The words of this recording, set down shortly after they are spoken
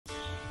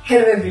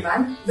Hello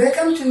everyone,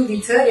 welcome to the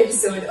third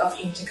episode of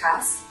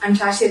InterCast. I'm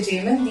Tasha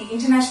Jaman, the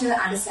International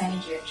Understanding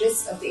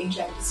Directress of the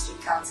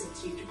Inter-District Council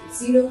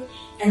 3000,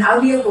 and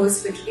I'll be your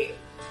host for today.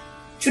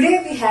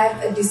 Today we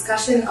have a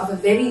discussion of a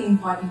very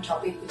important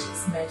topic, which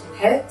is mental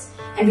health,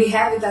 and we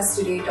have with us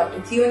today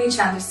Dr. Theonie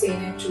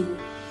Chandrasena to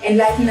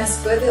enlighten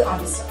us further on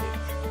this topic.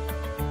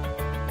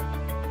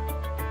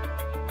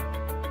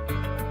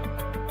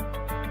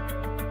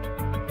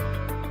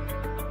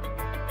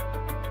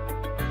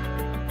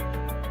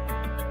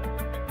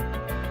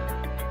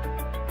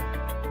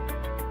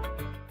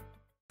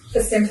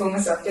 First and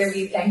foremost, Doctor,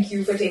 we thank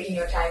you for taking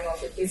your time off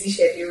your busy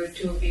schedule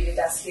to be with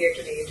us here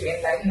today to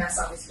enlighten us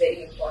on this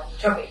very important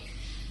topic.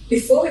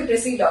 Before we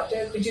proceed,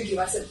 Doctor, could you give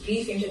us a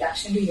brief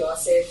introduction to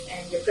yourself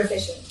and your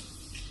profession?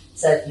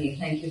 Certainly.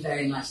 Thank you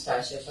very much,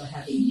 Tasha, for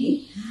having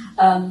me.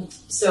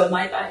 So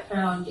my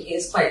background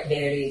is quite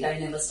varied. I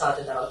never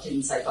started out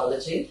in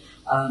psychology.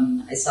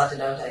 I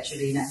started out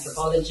actually in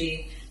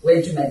anthropology,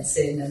 went to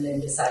medicine, and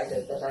then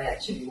decided that I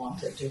actually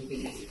wanted to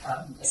be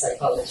a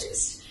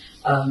psychologist.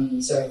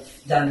 So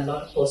I've done a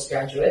lot of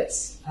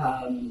postgraduates.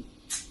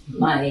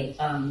 My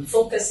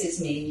focus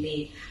is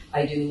mainly,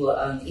 I do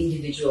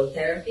individual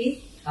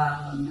therapy,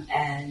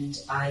 and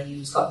I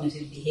use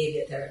cognitive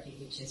behavior therapy,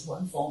 which is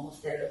one form of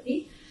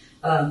therapy,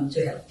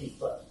 to help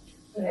people.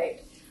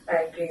 Right,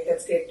 great.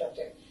 That's great,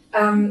 Doctor.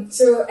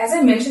 So as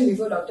I mentioned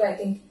before, Doctor, I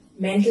think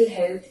mental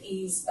health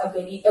is a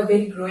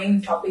very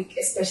growing topic,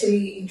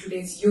 especially in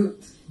today's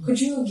youth. Could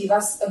you give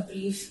us a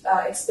brief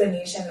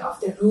explanation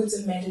of the roots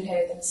of mental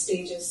health and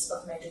stages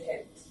of mental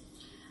health?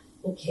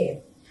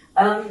 Okay.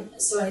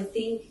 So I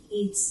think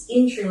it's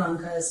in Sri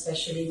Lanka,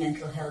 especially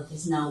mental health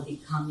is now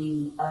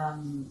becoming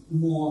coming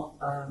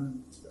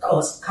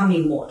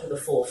more to the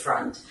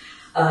forefront.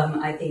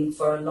 I think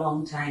for a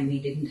long time we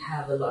didn't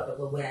have a lot of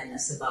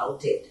awareness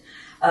about it.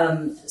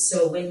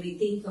 So when we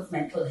think of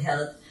mental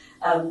health,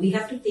 we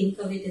have to think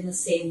of it in the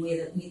same way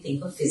that we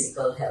think of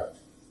physical health,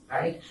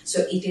 right?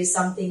 So it is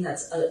something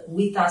that's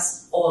with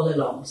us all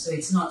along. So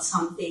it's not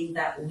something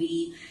that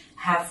we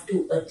have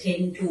to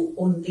attend to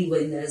only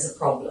when there's a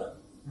problem,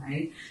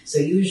 right? So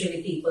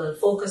usually people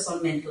focus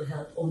on mental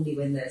health only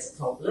when there's a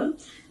problem.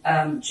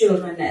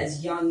 Children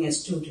as young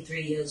as 2 to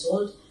 3 years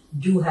old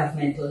do have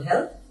mental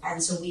health.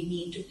 And so we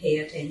need to pay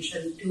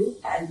attention to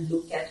and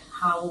look at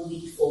how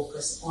we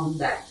focus on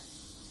that.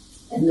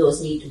 And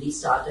those need to be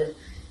started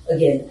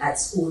again at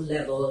school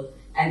level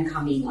and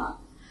coming up.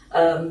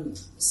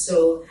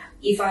 So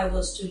if I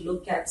was to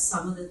look at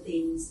some of the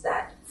things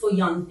that for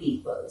young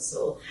people,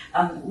 so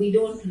we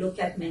don't look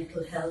at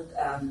mental health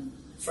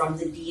from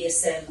the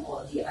DSM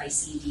or the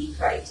ICD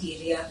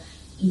criteria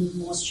in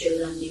most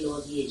children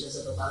below the ages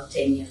of about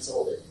 10 years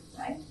old,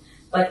 right?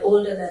 But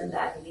older than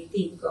that, we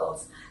think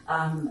of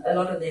a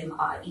lot of them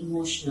are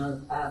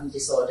emotional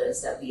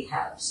disorders that we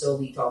have. So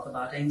we talk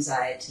about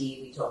anxiety,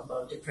 we talk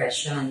about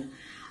depression.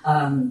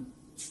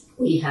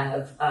 We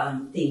have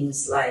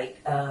things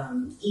like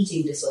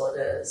eating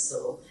disorders,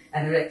 so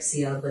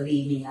anorexia,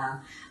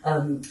 bulimia,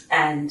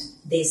 and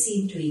they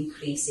seem to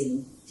increase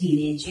in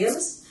teenage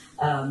years.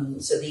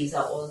 So these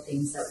are all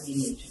things that we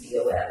need to be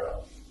aware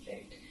of.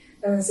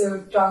 Right.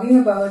 So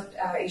talking about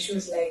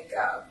issues like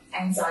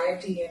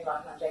anxiety and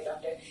whatnot, right,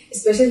 Doctor?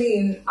 Especially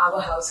in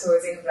our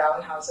households, in a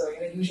brown household,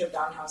 in a usual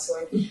brown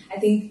household, I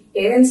think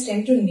parents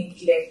tend to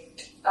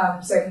neglect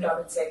certain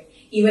topics. Like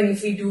even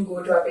if we do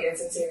go to our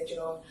parents and say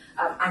that,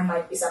 I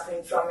might be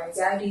suffering from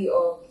anxiety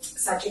or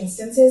such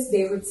instances,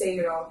 they would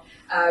say,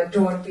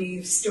 don't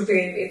be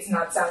stupid. It's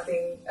not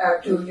something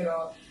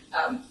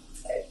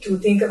to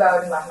think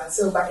about and whatnot.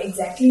 So, but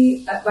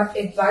exactly, what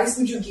advice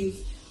would you give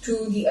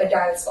to the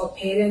adults or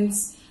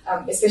parents,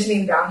 especially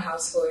in brown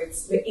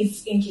households,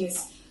 if in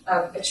case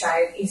a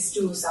child is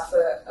to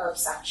suffer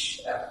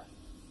such?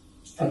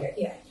 Okay.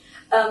 Yeah.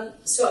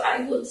 So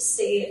I would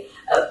say,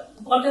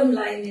 bottom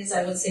line is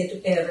I would say to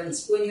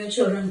parents, when your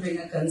children bring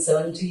a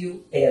concern to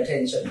you, pay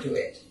attention to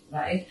it,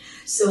 right?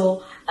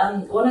 So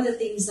one of the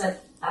things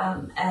that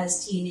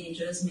as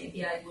teenagers,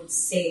 maybe I would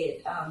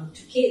say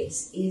to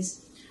kids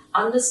is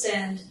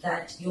understand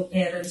that your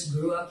parents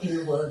grew up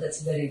in a world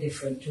that's very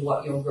different to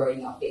what you're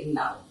growing up in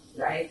now,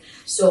 right?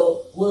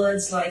 So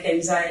words like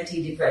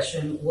anxiety,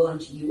 depression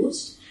weren't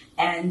used,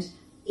 and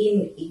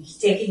in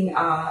taking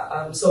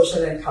our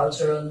social and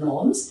cultural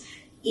norms,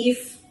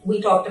 if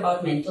we talked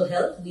about mental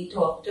health, we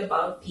talked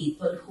about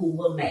people who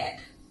were mad,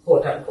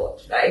 quote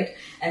unquote, right?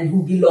 And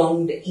who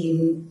belonged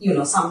in,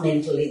 some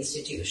mental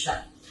institution.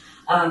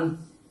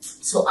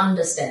 So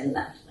understand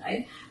that,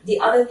 right? The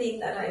other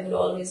thing that I would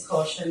always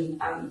caution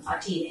our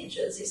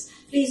teenagers is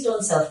please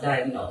don't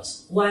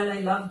self-diagnose. While I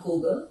love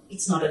Google,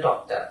 it's not a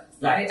doctor,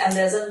 right? And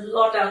there's a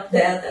lot out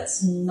there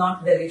that's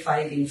not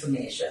verified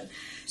information.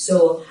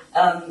 So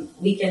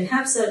we can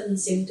have certain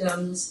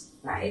symptoms,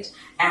 right?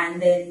 And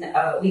then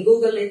we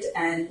Google it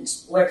and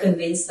we're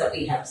convinced that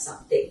we have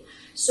something.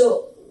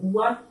 So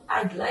what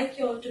I'd like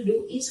you all to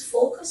do is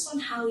focus on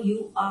how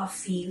you are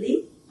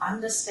feeling.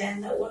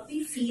 Understand that what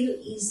we feel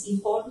is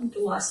important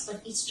to us,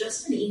 but it's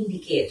just an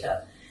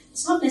indicator.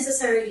 It's not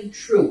necessarily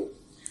true.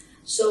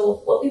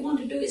 So what we want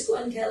to do is go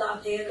and tell our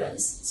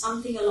parents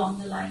something along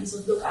the lines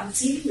of, look, I'm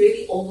feeling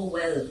really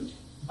overwhelmed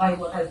by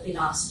what I've been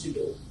asked to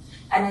do,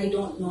 and I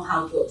don't know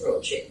how to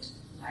approach it,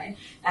 right?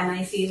 And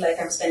I feel like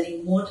I'm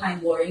spending more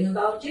time worrying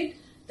about it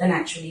than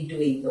actually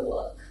doing the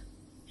work,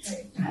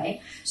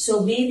 right? So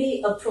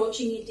maybe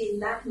approaching it in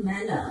that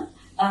manner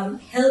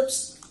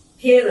helps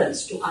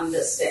parents to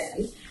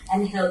understand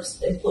and helps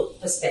them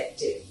put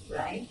perspective,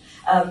 right?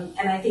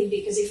 And I think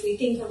because if we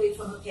think of it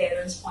from a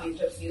parent's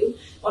point of view,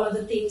 one of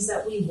the things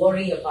that we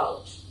worry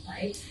about,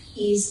 right,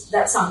 is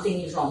that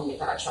something is wrong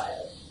with our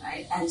child,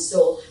 right? And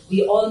so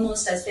we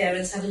almost as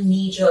parents have a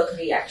knee-jerk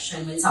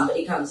reaction when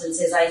somebody comes and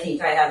says, I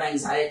think I have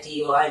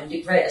anxiety or I'm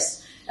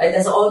depressed. Right?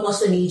 There's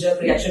almost a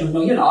knee-jerk reaction of,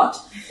 no, you're not.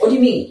 What do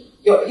you mean?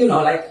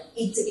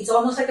 It's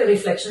almost like a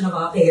reflection of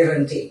our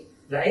parenting,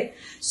 right?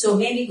 So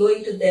maybe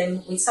going to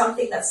them with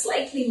something that's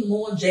slightly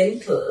more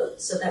gentle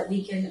so that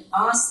we can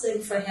ask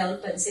them for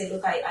help and say,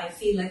 look, I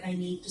feel like I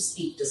need to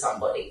speak to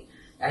somebody,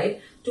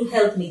 right, to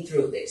help me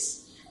through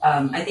this.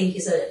 I think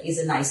is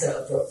a nicer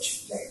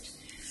approach. Right.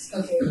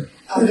 Okay.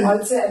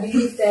 Also, I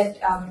believe that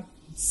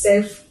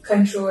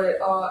self-control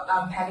or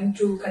having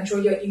to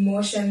control your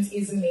emotions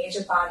is a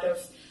major part of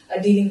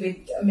dealing with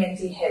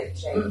mental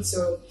health, right?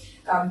 So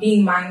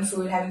being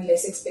mindful, having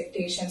less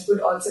expectations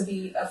would also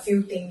be a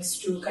few things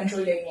to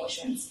control your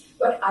emotions.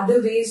 What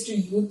other ways do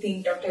you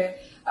think, Doctor,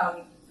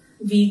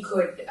 we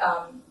could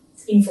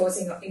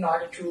enforce in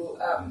order to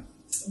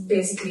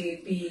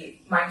basically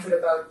be mindful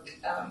about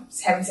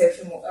having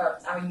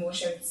our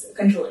emotions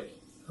controlled?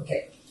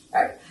 Okay,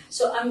 all right.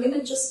 So I'm going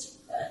to just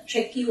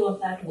check you on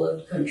that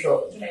word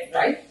control,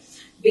 right?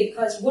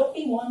 Because what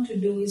we want to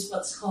do is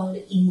what's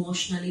called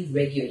emotionally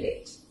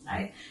regulate.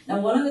 Right?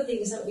 Now, one of the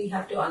things that we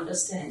have to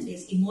understand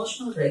is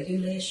emotional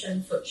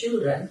regulation for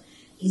children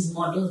is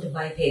modeled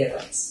by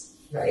parents,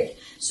 right?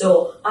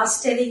 So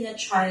us telling a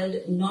child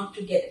not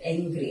to get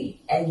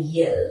angry and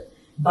yell,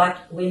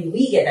 but when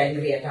we get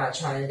angry at our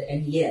child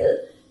and yell,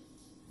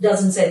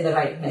 doesn't send the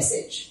right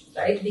message,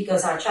 right?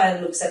 Because our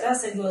child looks at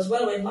us and goes,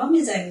 well, when mom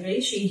is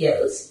angry, she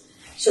yells.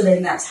 So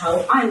then that's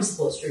how I'm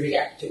supposed to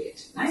react to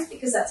it, right?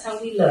 Because that's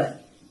how we learn.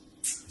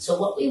 So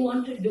what we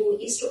want to do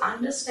is to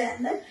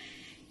understand that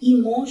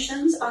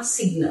emotions are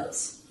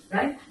signals,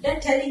 right?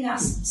 They're telling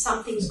us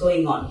something's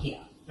going on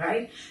here,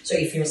 right? So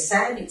if you're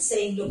sad, it's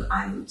saying, look,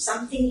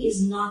 something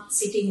is not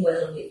sitting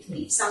well with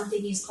me.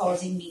 Something is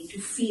causing me to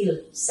feel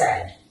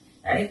sad,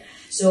 right?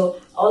 So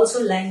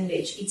also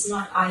language, it's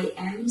not I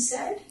am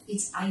sad,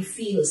 it's I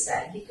feel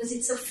sad, because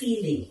it's a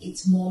feeling,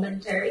 it's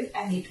momentary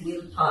and it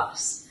will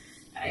pass,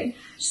 right?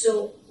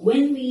 So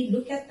when we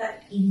look at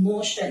that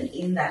emotion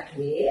in that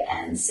way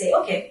and say,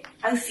 okay,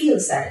 I feel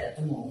sad at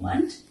the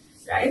moment,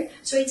 right?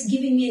 So it's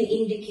giving me an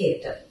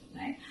indicator,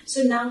 right?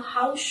 So now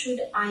how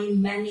should I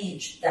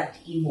manage that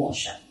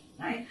emotion,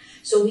 right?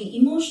 So we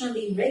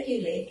emotionally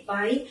regulate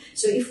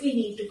so if we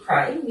need to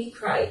cry, we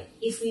cry.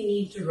 If we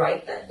need to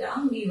write that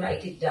down, we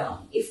write it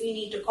down. If we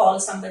need to call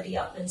somebody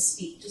up and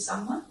speak to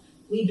someone,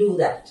 we do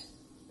that,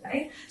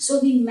 right? So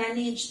we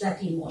manage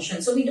that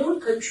emotion. So we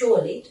don't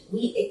control it.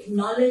 We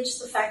acknowledge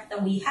the fact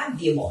that we have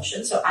the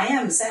emotion. So I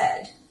am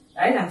sad,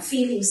 right? I'm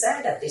feeling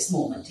sad at this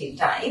moment in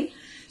time.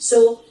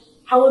 So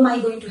how am I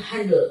going to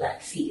handle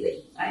that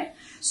feeling, right?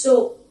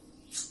 So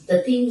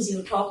the things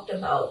you talked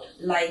about,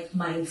 like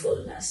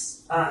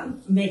mindfulness,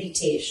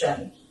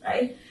 meditation,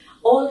 right,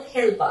 all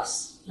help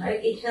us, right?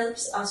 It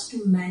helps us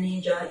to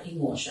manage our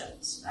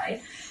emotions,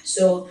 right?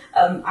 So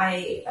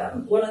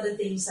one of the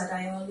things that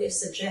I always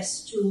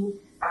suggest to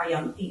our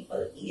young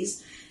people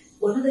is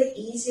one of the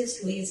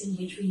easiest ways in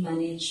which we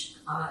manage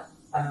our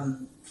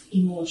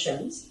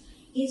emotions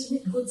is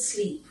with good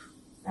sleep,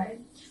 right?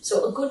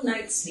 So a good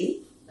night's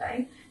sleep,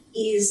 right,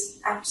 is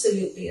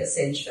absolutely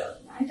essential,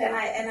 right?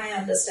 And I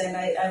understand,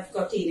 I've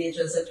got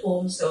teenagers at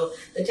home, so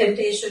the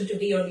temptation to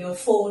be on your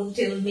phone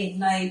till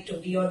midnight, to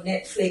be on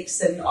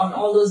Netflix and on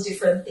all those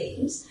different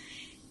things,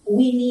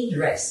 we need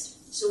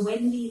rest. So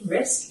when we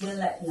rest well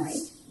at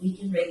night, we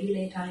can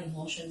regulate our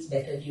emotions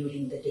better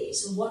during the day.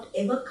 So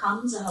whatever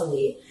comes our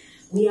way,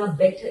 we are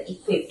better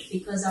equipped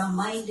because our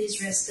mind is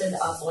rested,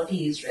 our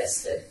body is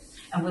rested,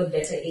 and we're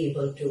better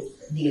able to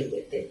deal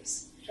with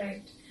things.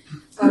 Right.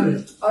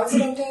 Also,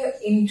 Doctor,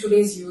 in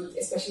today's youth,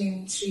 especially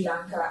in Sri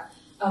Lanka,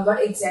 what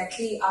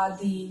exactly are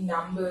the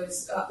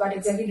numbers? What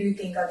exactly do you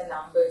think are the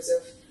numbers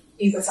of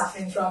people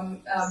suffering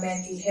from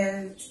mental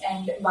health,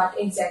 and what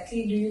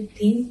exactly do you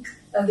think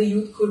the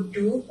youth could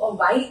do, or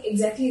why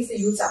exactly is the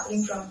youth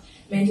suffering from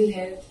mental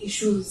health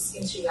issues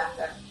in Sri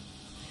Lanka?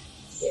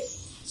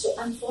 Yes. So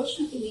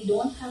unfortunately, we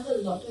don't have a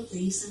lot of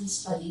recent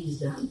studies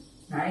done,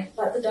 right?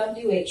 But the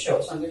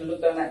WHO, so I'm going to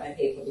look down at my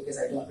paper because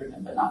I don't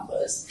remember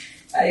numbers,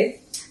 right?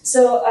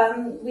 So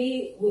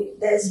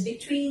there's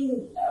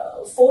between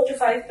 4 to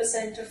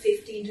 5% of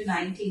 15 to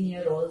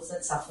 19-year-olds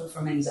that suffer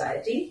from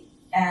anxiety,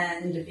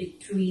 and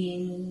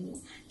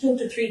between 2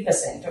 to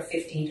 3% of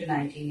 15 to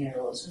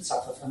 19-year-olds who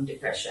suffer from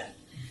depression.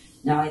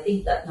 Now, I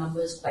think that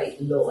number is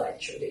quite low,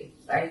 actually,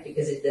 right?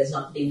 Because there's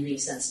not been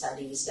recent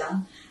studies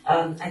done.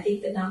 I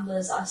think the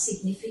numbers are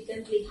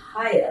significantly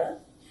higher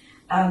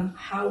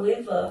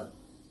However,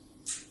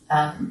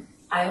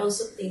 I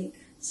also think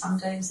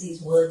sometimes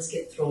these words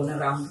get thrown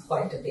around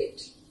quite a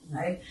bit,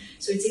 right?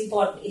 So it's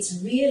important,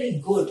 it's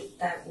really good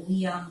that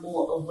we are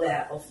more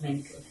aware of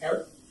mental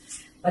health,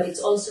 but it's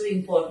also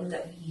important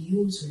that we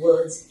use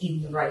words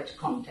in the right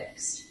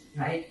context,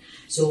 right?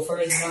 So for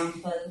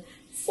example,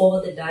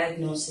 for the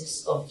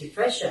diagnosis of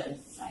depression,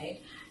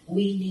 right,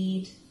 we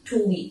need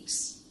 2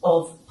 weeks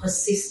of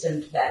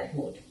persistent bad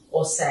mood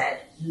or sad,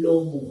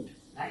 low mood,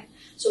 right?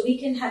 So we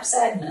can have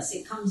sadness,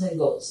 it comes and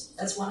goes.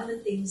 That's one of the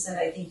things that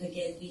I think,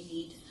 again, we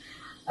need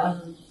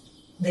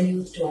the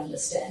youth to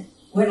understand.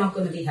 We're not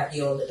going to be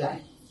happy all the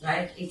time,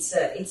 right? It's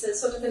a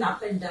sort of an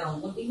up and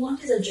down. What we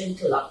want is a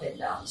gentle up and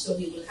down. So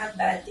we will have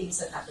bad things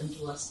that happen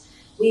to us.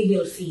 We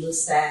will feel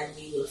sad,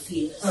 we will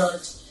feel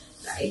hurt,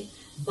 right?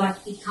 But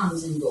it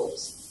comes and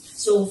goes.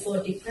 So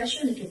for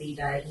depression to be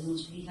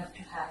diagnosed, we have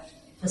to have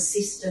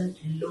persistent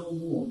low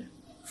mood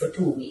for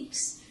 2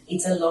 weeks.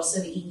 It's a loss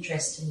of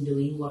interest in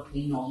doing what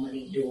we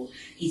normally do.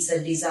 It's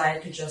a desire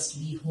to just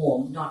be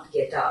home, not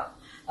get up.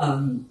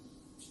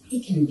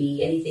 It can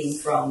be anything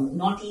from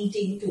not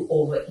eating to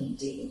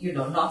overeating,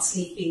 not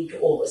sleeping to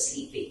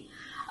oversleeping.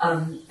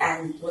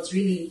 And what's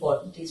really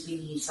important is we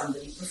need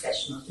somebody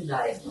professional to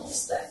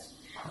diagnose that.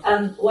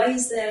 Why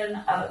is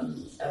there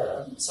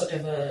sort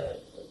of a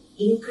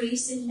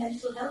increase in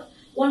mental health?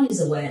 One is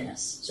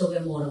awareness, so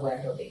we're more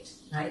aware of it,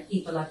 right?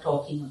 People are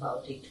talking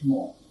about it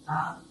more.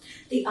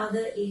 The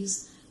other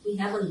is we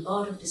have a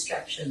lot of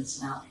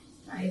distractions now,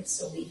 right?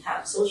 So we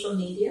have social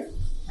media,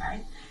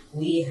 right?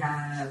 We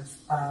have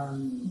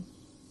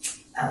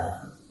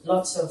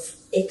lots of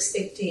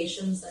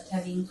expectations that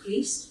have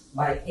increased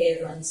by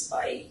parents,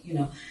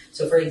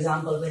 So for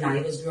example, when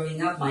I was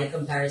growing up, my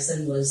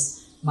comparison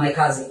was my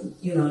cousin.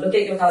 Look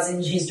at your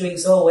cousin, she's doing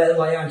so well,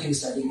 why aren't you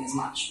studying as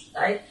much,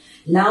 right?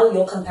 Now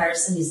your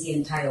comparison is the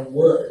entire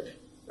world,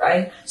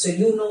 right? So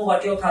you know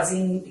what your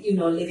cousin,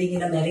 living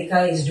in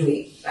America is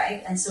doing,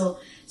 right? And so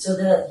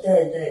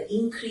the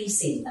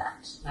increase in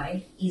that,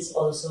 right, is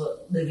also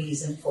the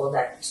reason for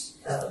that,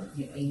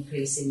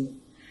 increase in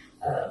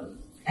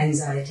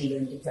anxiety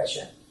and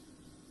depression.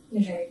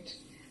 Right.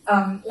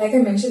 Like I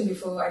mentioned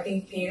before, I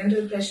think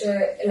parental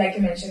pressure, like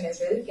you mentioned as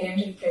well,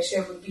 parental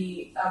pressure would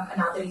be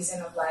another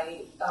reason of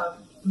why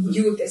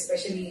youth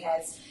especially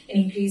has an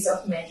increase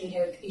of mental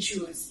health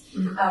issues.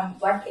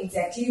 What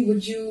exactly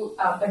would you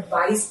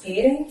advise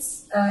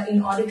parents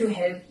in order to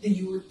help the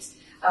youth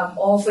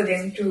or for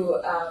them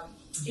to,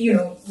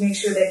 make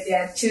sure that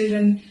their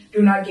children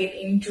do not get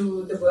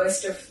into the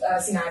worst of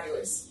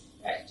scenarios?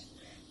 Right.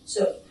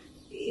 So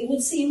it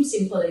would seem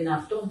simple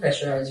enough. Don't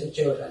pressurize your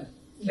children,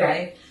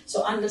 right?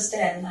 So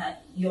understand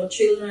that your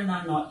children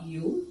are not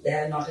you.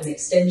 They're not an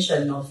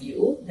extension of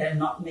you. They're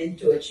not meant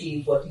to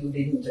achieve what you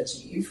didn't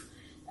achieve,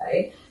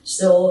 right?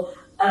 So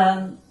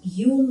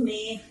you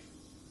may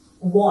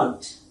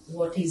want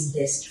what is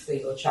best for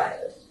your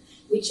child,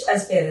 which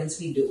as parents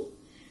we do.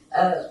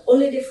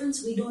 Only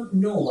difference, we don't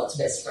know what's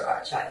best for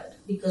our child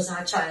because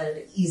our child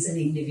is an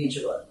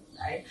individual.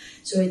 Right?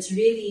 So it's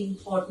really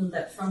important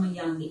that from a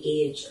young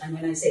age, and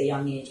when I say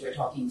young age, we're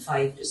talking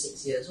 5 to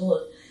 6 years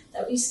old,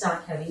 that we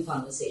start having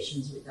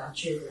conversations with our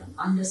children,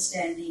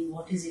 understanding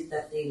what is it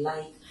that they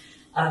like,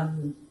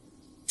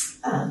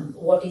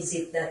 what is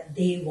it that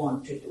they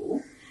want to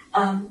do,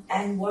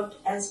 and what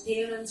as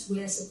parents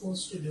we are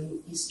supposed to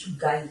do is to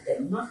guide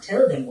them, not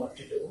tell them what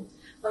to do,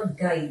 but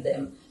guide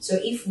them. So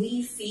if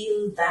we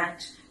feel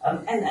that,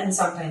 and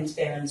sometimes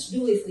parents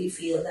do, if we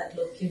feel that,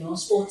 look,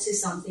 sports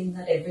is something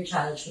that every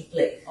child should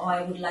play, or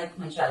I would like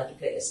my child to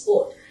play a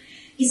sport,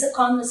 it's a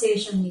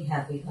conversation we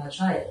have with our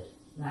child,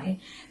 right?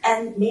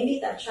 And maybe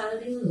that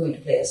child isn't going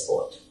to play a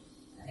sport,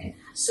 right?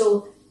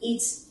 So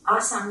it's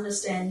us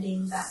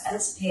understanding that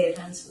as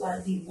parents,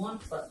 while we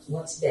want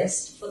what's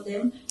best for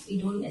them, we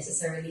don't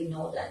necessarily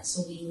know that,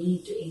 so we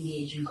need to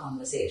engage in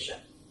conversation.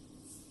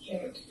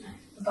 Right.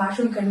 Apart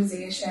from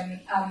conversation,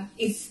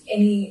 if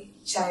any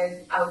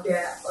child out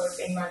there or if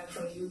anyone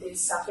from youth is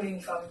suffering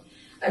from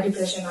a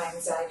depression or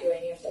anxiety or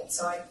any of that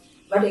sort,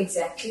 what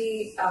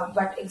exactly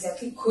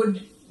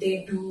could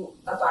they do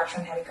apart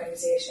from having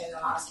conversation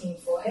or asking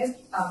for help?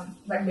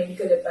 What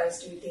medical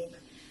advice do you think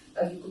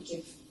you could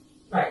give?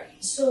 Right.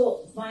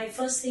 So my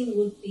first thing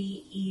would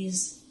be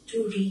is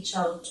to reach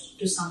out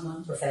to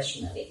someone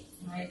professionally.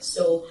 Right,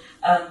 so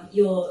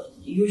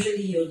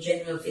usually your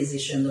general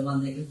physician, the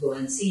one that you go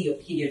and see, your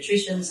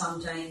pediatrician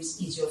sometimes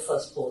is your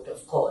first port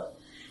of call.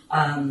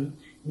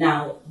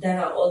 Now,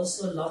 there are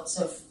also lots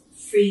of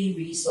free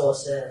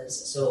resources.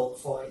 So,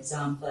 for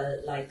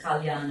example, like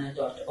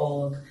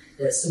kalyana.org,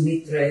 there's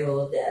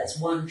Sumitrayo, there's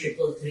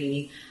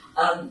 1333.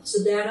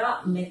 So there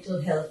are mental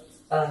health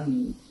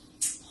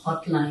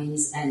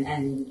hotlines and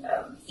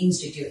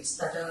institutes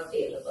that are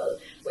available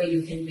where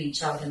you can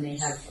reach out and they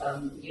have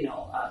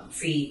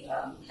free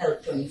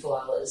help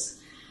 24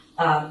 hours.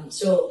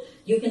 So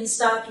you can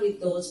start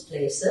with those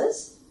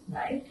places,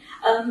 right?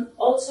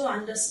 Also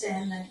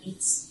understand that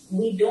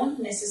we don't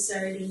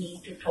necessarily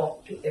need to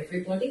talk to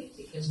everybody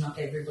because not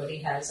everybody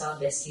has our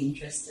best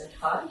interest at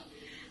heart.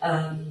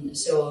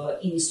 So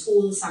in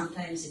school,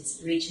 sometimes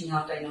it's reaching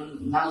out. I know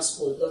now lots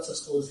of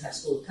schools have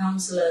school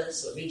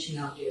counselors, so reaching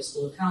out to your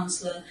school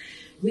counselor,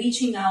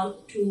 reaching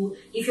out to,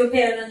 if your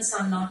parents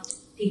are not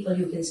people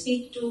you can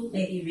speak to,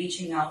 maybe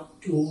reaching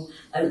out to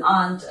an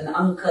aunt, an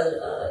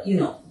uncle,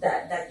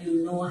 that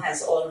you know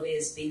has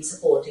always been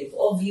supportive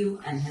of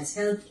you and has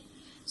helped.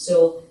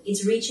 So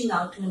it's reaching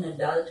out to an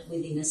adult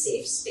within a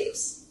safe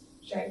space.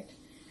 Right.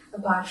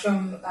 Apart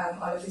from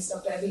all of this,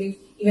 Doctor, I believe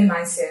even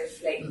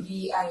myself, like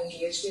we are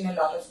engaged in a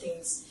lot of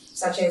things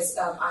such as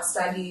our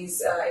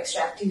studies,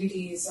 extra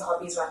activities,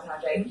 hobbies,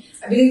 whatnot, right?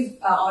 I believe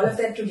all of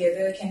that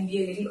together can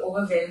be a little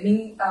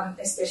overwhelming,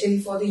 especially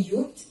for the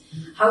youth.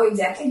 How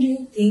exactly do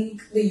you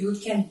think the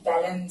youth can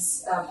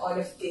balance all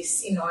of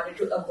this in order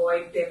to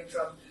avoid them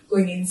from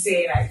going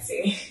insane, I'd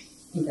say?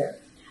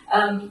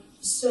 Okay.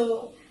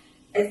 So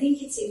I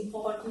think it's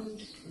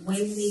important when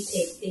we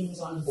take things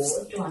on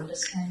board to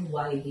understand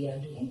why we are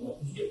doing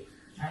what we do,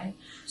 right?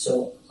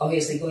 So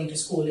obviously going to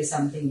school is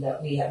something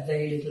that we have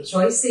very little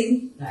choice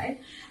in, right?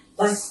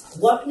 But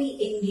what we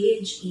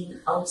engage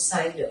in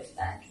outside of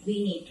that,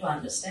 we need to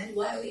understand,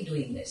 why are we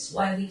doing this?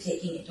 Why are we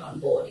taking it on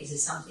board? Is it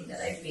something that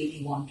I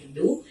really want to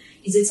do?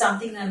 Is it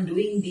something I'm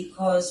doing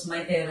because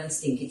my parents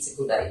think it's a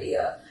good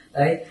idea?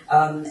 Right?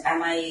 Am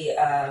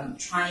I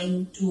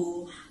trying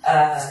to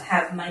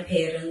have my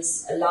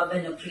parents love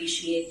and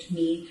appreciate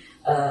me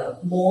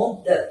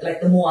more?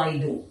 The more I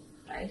do,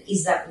 right?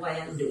 Is that why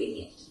I'm doing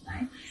it,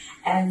 right?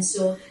 And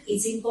so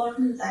it's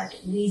important that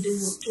we do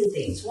two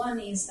things. One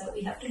is that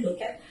we have to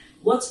look at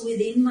what's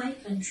within my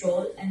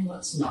control and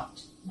what's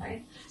not,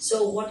 right?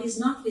 So what is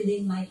not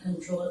within my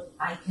control,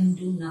 I can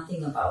do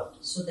nothing about.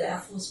 So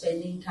therefore,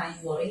 spending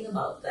time worrying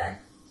about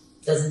that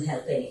doesn't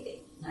help anything,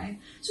 right?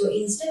 So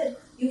instead,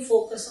 you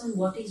focus on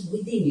what is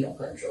within your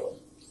control,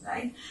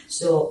 right?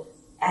 So,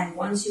 and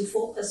once you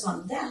focus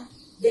on that,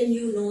 then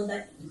you know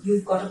that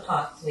you've got a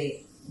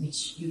pathway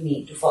which you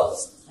need to follow,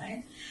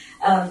 right?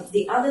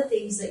 The other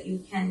things that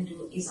you can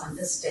do is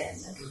understand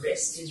that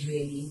rest is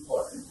really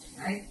important,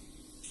 right?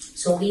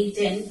 So we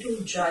tend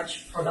to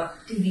judge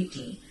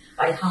productivity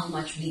by how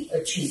much we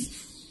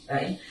achieve,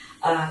 right?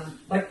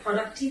 But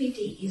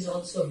productivity is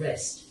also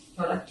rest.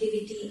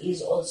 Productivity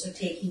is also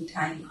taking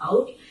time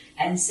out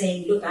and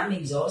saying, look, I'm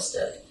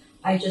exhausted.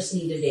 I just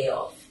need a day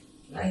off,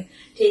 right?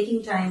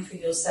 Taking time for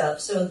yourself.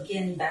 So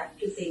again, back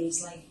to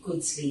things like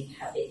good sleep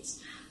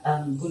habits,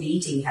 good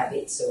eating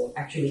habits, so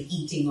actually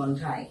eating on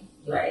time,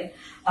 right?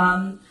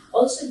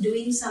 Also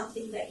doing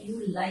something that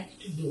you like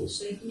to do.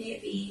 So it may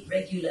be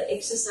regular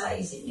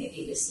exercise, it may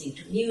be listening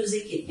to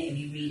music, it may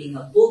be reading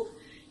a book,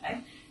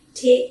 right?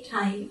 Take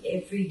time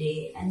every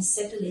day and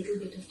set a little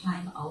bit of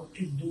time out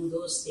to do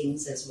those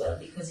things as well,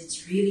 because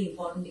it's really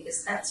important,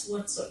 because that's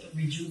what sort of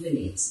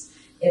rejuvenates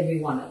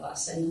every one of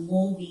us. And the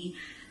more we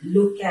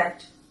look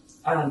at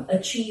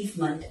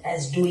achievement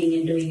as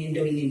doing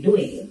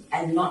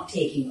and not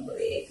taking a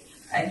break,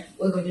 right,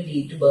 we're going to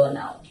lead to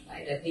burnout,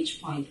 right? At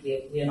which point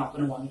we're not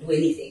going to want to do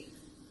anything.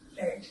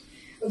 Right.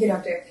 Okay,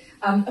 Doctor.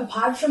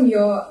 Apart from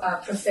your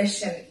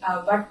profession,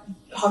 what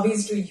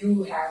hobbies do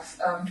you have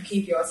to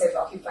keep yourself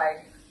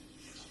occupied?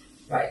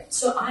 Right.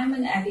 So I'm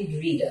an avid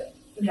reader.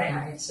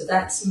 Right. So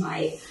that's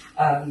my,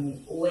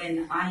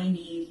 when I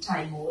need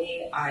time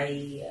away,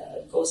 I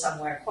go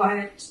somewhere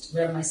quiet,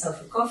 grab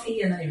myself a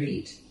coffee and I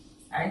read.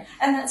 Right.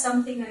 And that's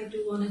something I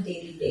do on a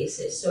daily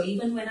basis. So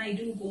even when I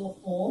do go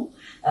home,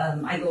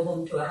 I go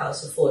home to a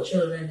house of 4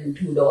 children and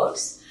 2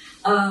 dogs.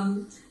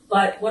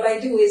 But what I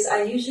do is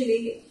I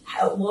usually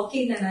walk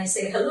in and I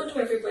say hello to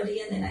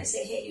everybody, and then I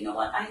say, hey, you know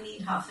what? I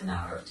need half an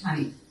hour of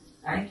time.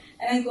 Right.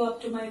 And I go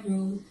up to my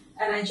room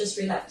and I just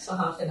relax for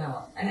half an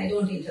hour and I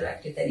don't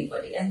interact with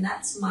anybody. And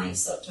that's my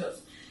sort of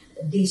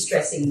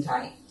de-stressing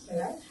time.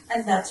 Right?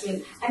 And that's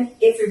when, and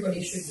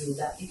everybody should do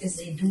that, because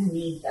they do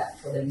need that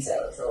for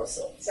themselves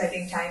also. So I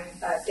think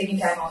taking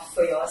time off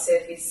for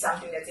yourself is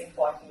something that's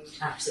important.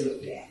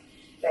 Absolutely. Yeah.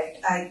 Right.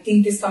 I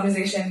think this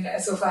conversation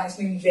so far has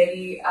been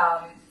very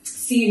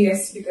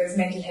serious, because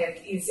mental health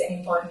is an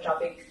important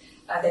topic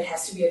that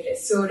has to be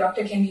addressed. So,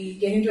 Doctor, can we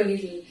get into a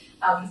little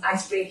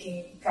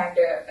ice-breaking kind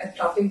of a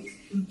topic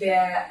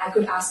where I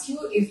could ask you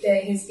if there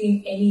has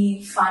been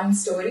any fun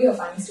story or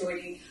funny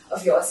story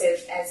of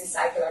yourself as a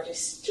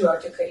psychologist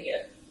throughout your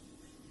career?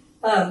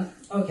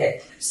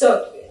 Okay.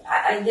 So,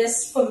 I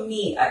guess for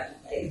me,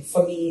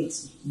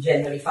 it's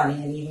generally funny,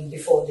 and even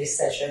before this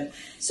session.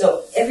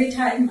 So every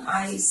time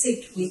I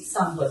sit with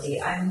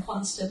somebody, I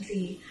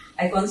constantly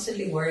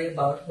worry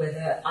about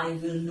whether I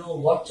will know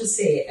what to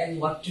say and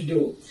what to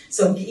do.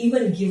 So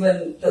even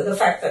given the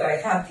fact that I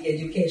have the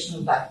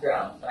educational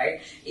background,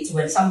 right? It's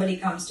when somebody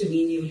comes to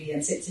me newly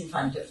and sits in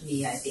front of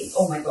me, I think,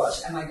 oh my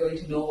gosh, am I going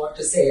to know what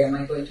to say? Am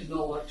I going to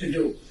know what to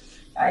do?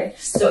 Right?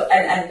 So,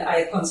 and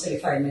I constantly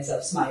find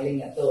myself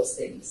smiling at those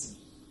things.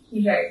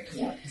 Right.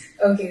 Yeah.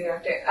 Okay,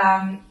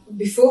 Doctor.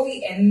 Before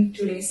we end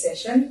today's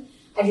session,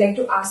 I'd like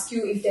to ask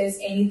you if there's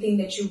anything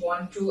that you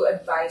want to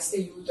advise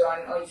the youth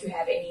on, or if you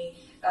have any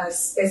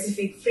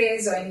specific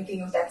phrase or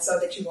anything of that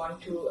sort that you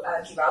want to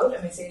give out,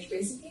 a message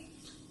basically.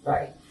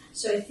 Right.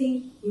 So I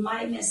think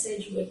my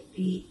message would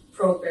be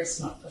progress,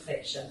 not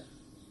perfection,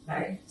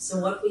 right? So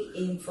what we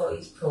aim for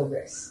is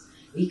progress.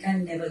 We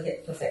can never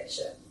get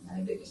perfection,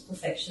 right? Because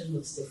perfection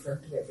looks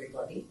different to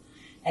everybody.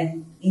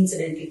 And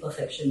incidentally,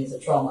 perfection is a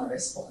trauma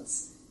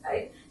response,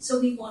 right? So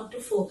we want to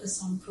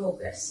focus on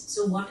progress.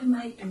 So what am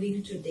I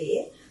doing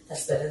today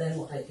that's better than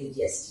what I did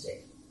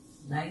yesterday,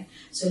 right?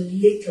 So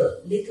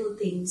little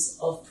things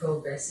of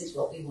progress is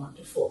what we want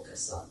to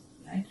focus on,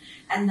 right?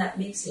 And that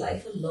makes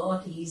life a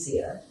lot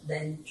easier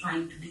than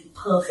trying to be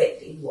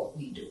perfect in what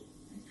we do,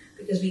 right?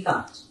 Because we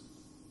can't.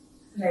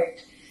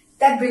 Right.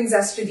 That brings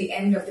us to the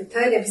end of the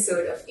third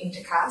episode of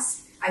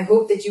InterCast. I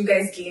hope that you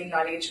guys gain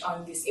knowledge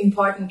on this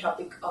important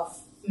topic of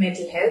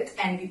mental health,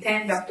 and we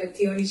thank Dr.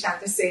 Theonie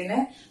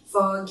Chandrasena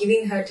for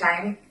giving her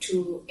time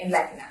to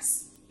enlighten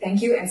us.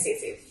 Thank you and stay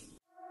safe.